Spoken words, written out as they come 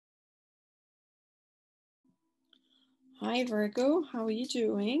Hi Virgo, how are you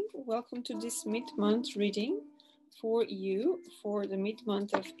doing? Welcome to this mid-month reading for you for the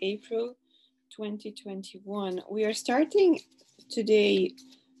mid-month of April 2021. We are starting today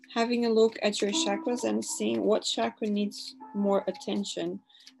having a look at your chakras and seeing what chakra needs more attention.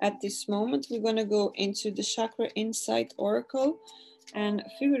 At this moment, we're going to go into the Chakra Insight Oracle and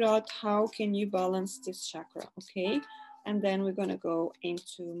figure out how can you balance this chakra, okay? And then we're going to go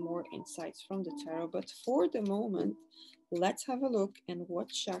into more insights from the tarot. But for the moment, let's have a look at what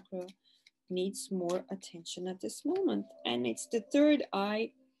chakra needs more attention at this moment. And it's the third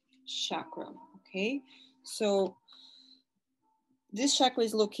eye chakra, okay? So this chakra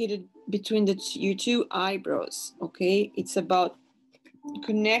is located between your two eyebrows, okay? It's about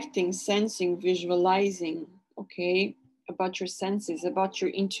connecting, sensing, visualizing, okay? About your senses, about your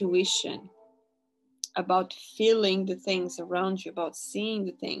intuition, about feeling the things around you, about seeing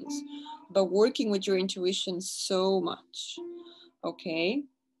the things, about working with your intuition so much, okay?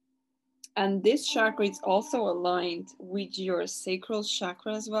 And this chakra is also aligned with your sacral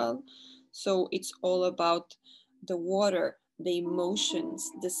chakra as well. So it's all about the water, the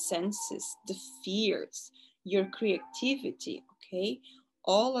emotions, the senses, the fears, your creativity, okay?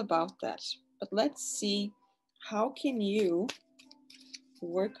 All about that. But let's see, how can you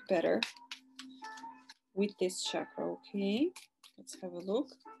work better with this chakra, okay? Let's have a look.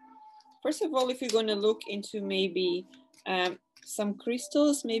 First of all, if you're going to look into maybe some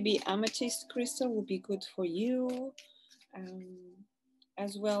crystals, maybe amethyst crystal would be good for you,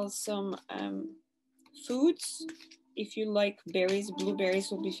 as well as some foods. If you like berries, blueberries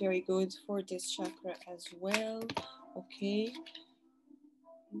will be very good for this chakra as well, okay?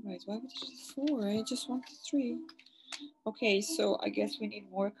 Right, why would it 4? I just wanted 3. Okay, so I guess we need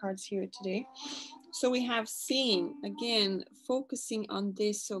more cards here today. So we have seeing, again, focusing on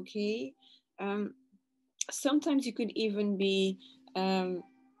this, okay? Sometimes you could even be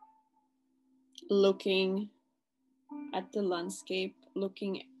looking at the landscape,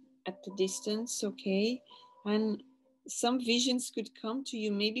 looking at the distance, okay? And some visions could come to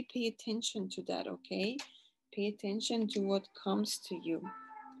you. Maybe pay attention to that, okay? Pay attention to what comes to you,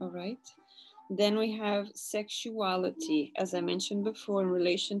 all right? Then we have sexuality, as I mentioned before, in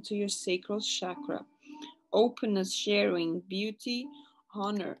relation to your sacral chakra. Openness, sharing, beauty,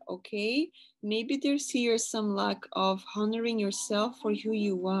 honor, okay? Maybe there's here some lack of honoring yourself for who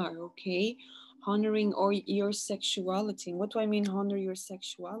you are, okay? Honoring or your sexuality. What do I mean honor your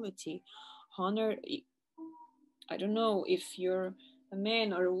sexuality? Honor, I don't know, if you're a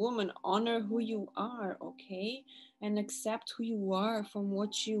man or a woman, honor who you are, okay? And accept who you are from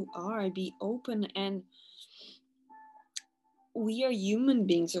what you are. Be open, and we are human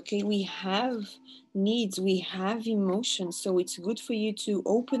beings, okay? We have needs, we have emotions, so it's good for you to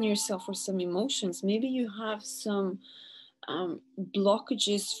open yourself for some emotions. Maybe you have some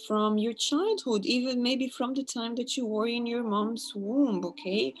blockages from your childhood, even maybe from the time that you were in your mom's womb,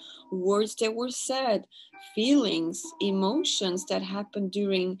 okay? Words that were said, feelings, emotions that happened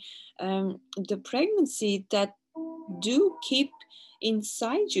during the pregnancy that do keep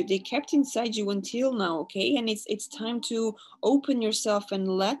inside you. They kept inside you until now, okay? And it's time to open yourself and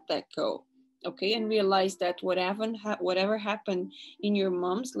let that go, okay? And realize that whatever happened in your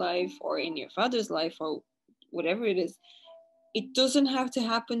mom's life or in your father's life or whatever it is, it doesn't have to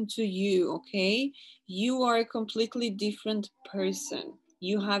happen to you, okay? You are a completely different person.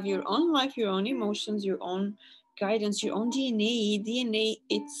 You have your own life, your own emotions, your own guidance, your own DNA,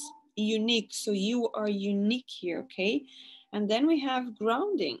 it's unique. So you are unique here, okay? And then we have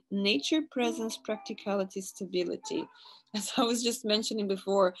grounding, nature, presence, practicality, stability. As I was just mentioning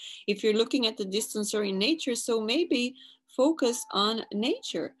before, if you're looking at the distance or in nature, so maybe focus on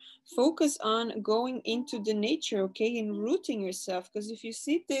nature. Focus on going into the nature, okay, and rooting yourself. Because if you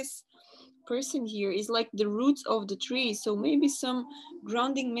see this person here is like the roots of the tree, so maybe some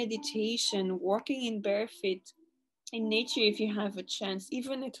grounding meditation, walking in bare feet in nature if you have a chance,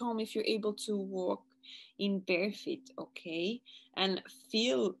 even at home if you're able to walk in bare feet, okay? And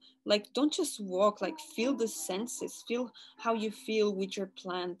feel, like, don't just walk, like feel the senses, feel how you feel with your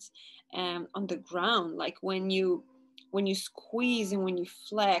plant on the ground, like when you squeeze and when you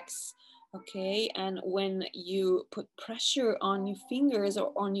flex, okay? And when you put pressure on your fingers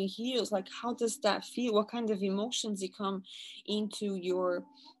or on your heels, like how does that feel? What kind of emotions come into your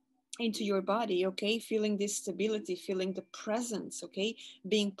body, okay? Feeling this stability, feeling the presence, okay?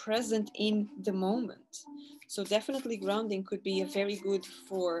 Being present in the moment. So definitely grounding could be a very good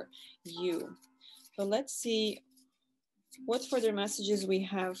for you. So let's see what further messages we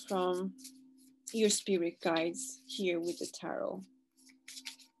have from your spirit guides here with the tarot.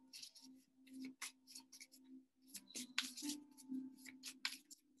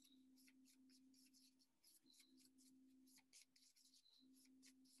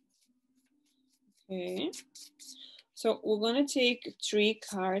 Okay. So we're going to take 3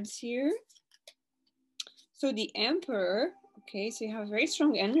 cards here. So the Emperor, okay, so you have very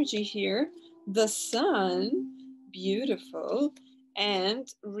strong energy here. The Sun, beautiful, and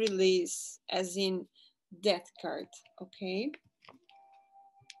Release, as in Death card, okay?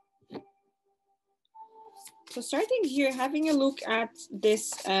 So starting here, having a look at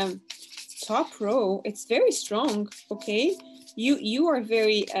this top row, it's very strong, okay? You are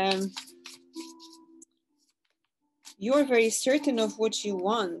very you're very certain of what you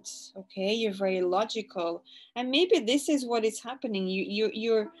want, okay? You're very logical, and maybe this is what is happening.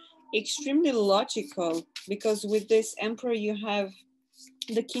 You're extremely logical, because with this Emperor you have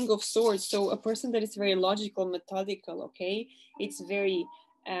the King of Swords, so a person that is very logical, methodical, okay? It's very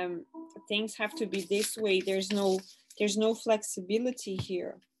things have to be this way. There's no flexibility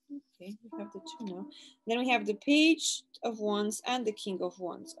here. Okay, we have the 2 now. Then we have the Page of Wands and the King of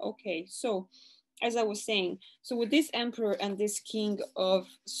Wands. Okay, so as I was saying, so with this Emperor and this King of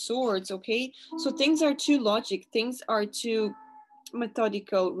Swords, okay, so things are too logic, things are too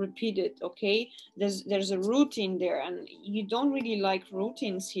methodical, repeated, okay? There's a routine there, and you don't really like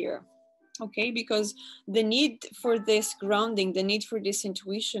routines here, okay? Because the need for this grounding, the need for this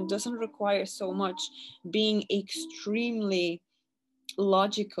intuition doesn't require so much being extremely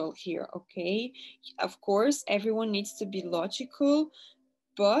logical here, okay? Of course, everyone needs to be logical,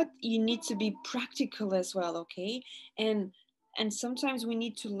 but you need to be practical as well, okay? And sometimes we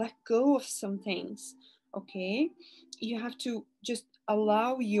need to let go of some things, okay? You have to just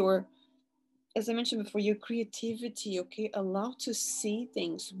allow your, as I mentioned before, your creativity, okay? Allow to see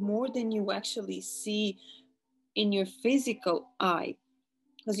things more than you actually see in your physical eye,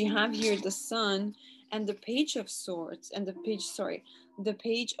 because you have here the Sun and the Page of Swords and the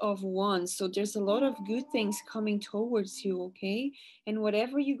Page of Wands. So there's a lot of good things coming towards you, okay? And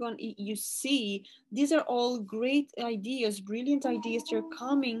whatever you see, these are all great ideas, brilliant ideas. They're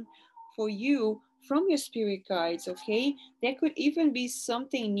coming for you from your spirit guides, okay? There could even be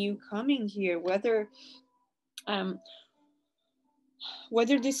something new coming here, whether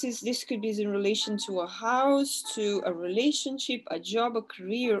this could be in relation to a house, to a relationship, a job, a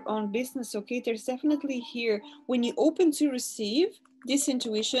career, own business, okay? There's definitely here, when you open to receive this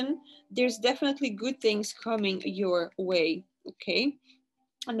intuition, there's definitely good things coming your way, okay?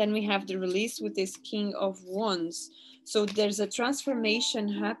 And then we have the Release with this King of Wands. So there's a transformation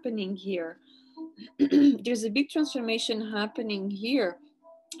happening here. There's a big transformation happening here.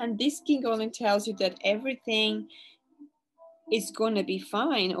 And this King only tells you that everything is gonna be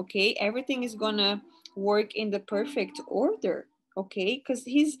fine, okay? Everything is gonna work in the perfect order, okay? Because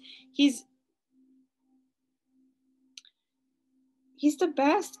he's the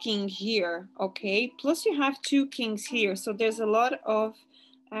best king here, okay? Plus you have 2 kings here, so there's a lot of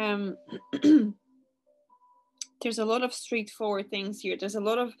there's a lot of straightforward things here. There's a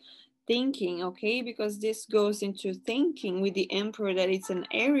lot of thinking, okay? Because this goes into thinking with the Emperor, that it's an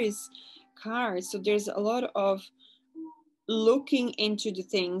Aries card, so there's a lot of looking into the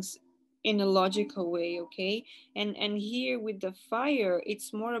things in a logical way, okay? And here with the Fire,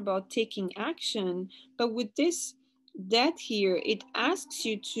 it's more about taking action, but with this Death here, it asks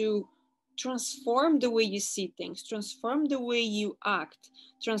you to transform the way you see things, transform the way you act,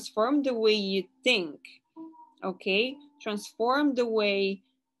 transform the way you think, okay? Transform the way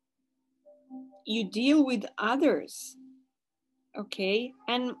you deal with others, okay?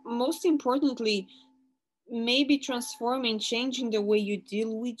 And most importantly, maybe transforming, changing the way you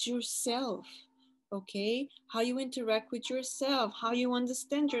deal with yourself, okay? How you interact with yourself, how you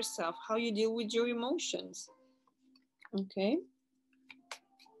understand yourself, how you deal with your emotions, okay?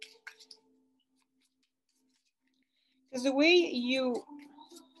 Because the way you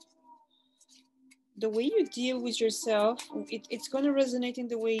deal with yourself, it's going to resonate in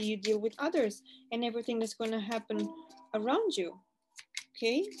the way you deal with others and everything that's going to happen around you,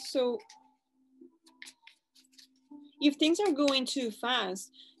 okay? So if things are going too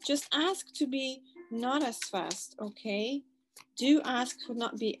fast, just ask to be not as fast, okay? Do ask to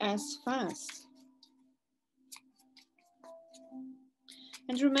not be as fast.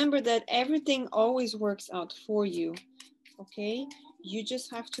 And remember that everything always works out for you, okay? You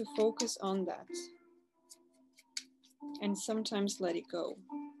just have to focus on that. And sometimes let it go.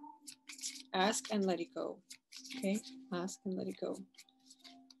 Ask and let it go, okay? Ask and let it go.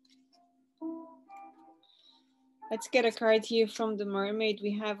 Let's get a card here from the Mermaid.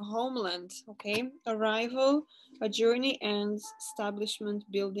 We have Homeland, okay? Arrival, a journey ends, establishment,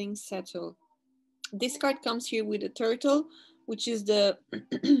 building, settle. This card comes here with a turtle, which is the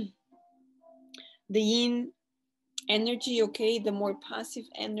the yin energy, okay? The more passive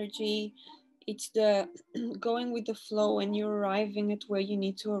energy, It's the going with the flow, and you're arriving at where you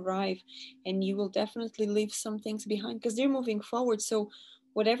need to arrive, and you will definitely leave some things behind because they're moving forward. So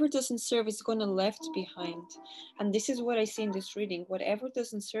whatever doesn't serve is going to left behind. And this is what I see in this reading. Whatever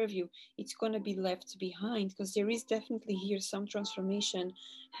doesn't serve you, it's going to be left behind, because there is definitely here some transformation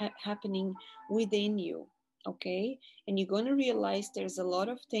happening within you. Okay, and you're going to realize there's a lot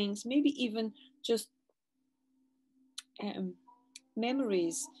of things, maybe even just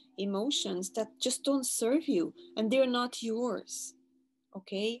memories, emotions that just don't serve you, and they're not yours.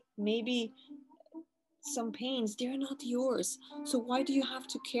 Okay, maybe some pains, they're not yours. So why do you have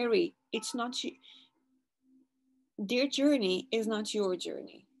to carry? It's not their journey is not your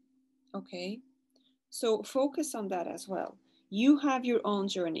journey. Okay, so focus on that as well. You have your own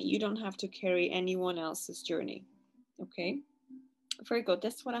journey. You don't have to carry anyone else's journey. Okay, very good.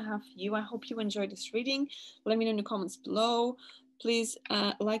 That's what I have for you. I hope you enjoyed this reading. Let me know in the comments below. Please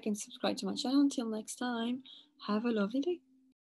like and subscribe to my channel. Until next time, have a lovely day.